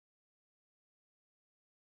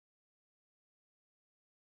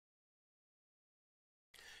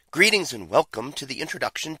Greetings and welcome to the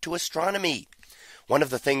introduction to astronomy. One of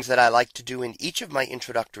the things that I like to do in each of my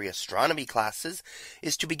introductory astronomy classes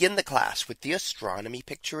is to begin the class with the astronomy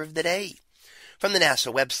picture of the day from the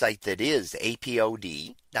NASA website, that is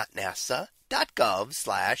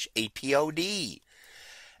apod.nasa.gov/apod.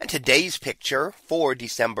 And today's picture for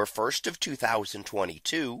December 1st of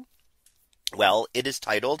 2022. Well, it is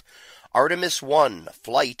titled Artemis 1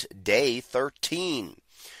 Flight Day 13.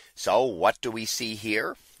 So what do we see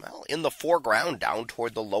here? Well, in the foreground down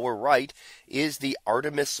toward the lower right is the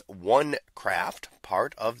Artemis 1 craft,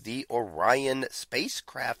 part of the Orion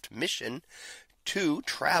spacecraft mission to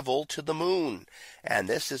travel to the moon. And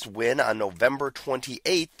this is when on November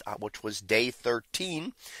 28th, which was day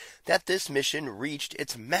 13, that this mission reached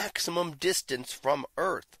its maximum distance from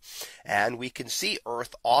Earth. And we can see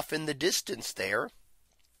Earth off in the distance there.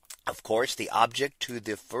 Of course, the object to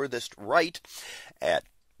the furthest right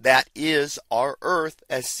that is our Earth,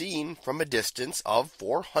 as seen from a distance of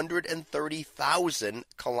 430,000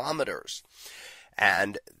 kilometers.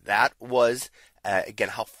 And that was again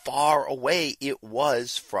how far away it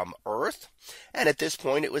was from Earth. And at this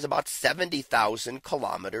point it was about 70,000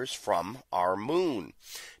 kilometers from our moon.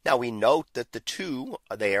 Now we note that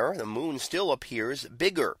the moon still appears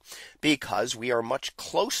bigger because we are much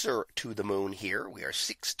closer to the moon here. We are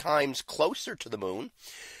 6 times closer to the moon.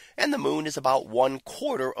 And the moon is about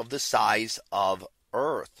 1/4 of the size of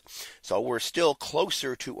Earth. So we're still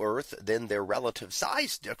closer to Earth than their relative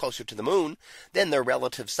size, closer to the moon than their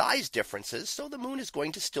relative size differences. So the moon is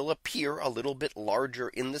going to still appear a little bit larger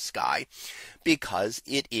in the sky because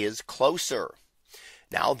it is closer.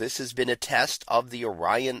 Now, this has been a test of the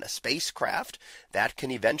Orion spacecraft that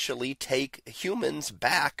can eventually take humans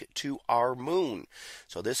back to our moon.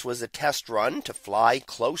 So this was a test run to fly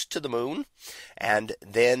close to the moon and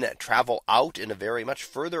then travel out in a very much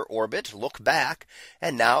further orbit, look back,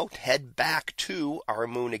 and now head back to our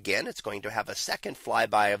moon again. It's going to have a second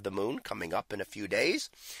flyby of the moon coming up in a few days.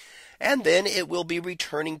 And then it will be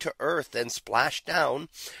returning to Earth, and splashdown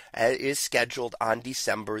is scheduled on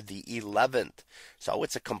December the 11th. So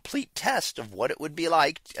it's a complete test of what it would be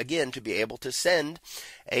like, again, to be able to send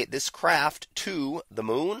this craft to the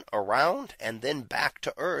moon, around, and then back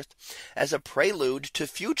to Earth as a prelude to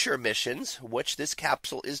future missions, which this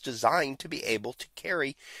capsule is designed to be able to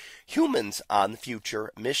carry humans on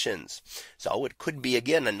future missions. So it could be,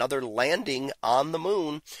 again, another landing on the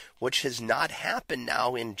moon, which has not happened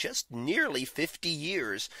now in just nearly 50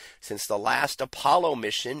 years since the last Apollo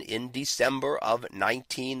mission in December of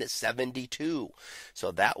 1972.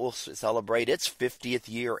 So that will celebrate its 50th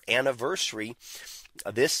year anniversary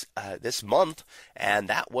this month, and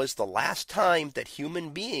that was the last time that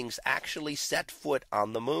human beings actually set foot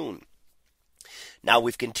on the moon. Now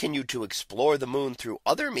we've continued to explore the moon through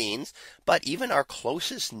other means, but even our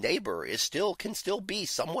closest neighbor can still be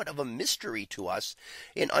somewhat of a mystery to us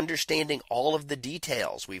in understanding all of the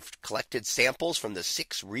details. We've collected samples from the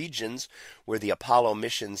 6 regions where the Apollo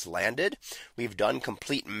missions landed. We've done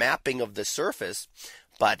complete mapping of the surface,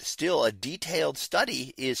 but still a detailed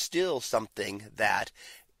study is still something that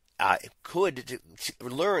could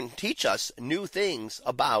teach us new things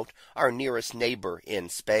about our nearest neighbor in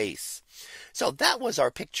space. So that was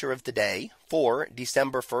our picture of the day for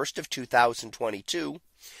December 1st of 2022.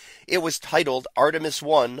 It was titled Artemis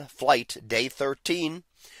 1 Flight Day 13.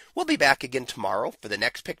 We'll be back again tomorrow for the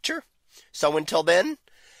next picture. So until then,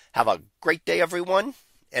 have a great day, everyone,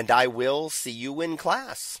 and I will see you in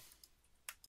class.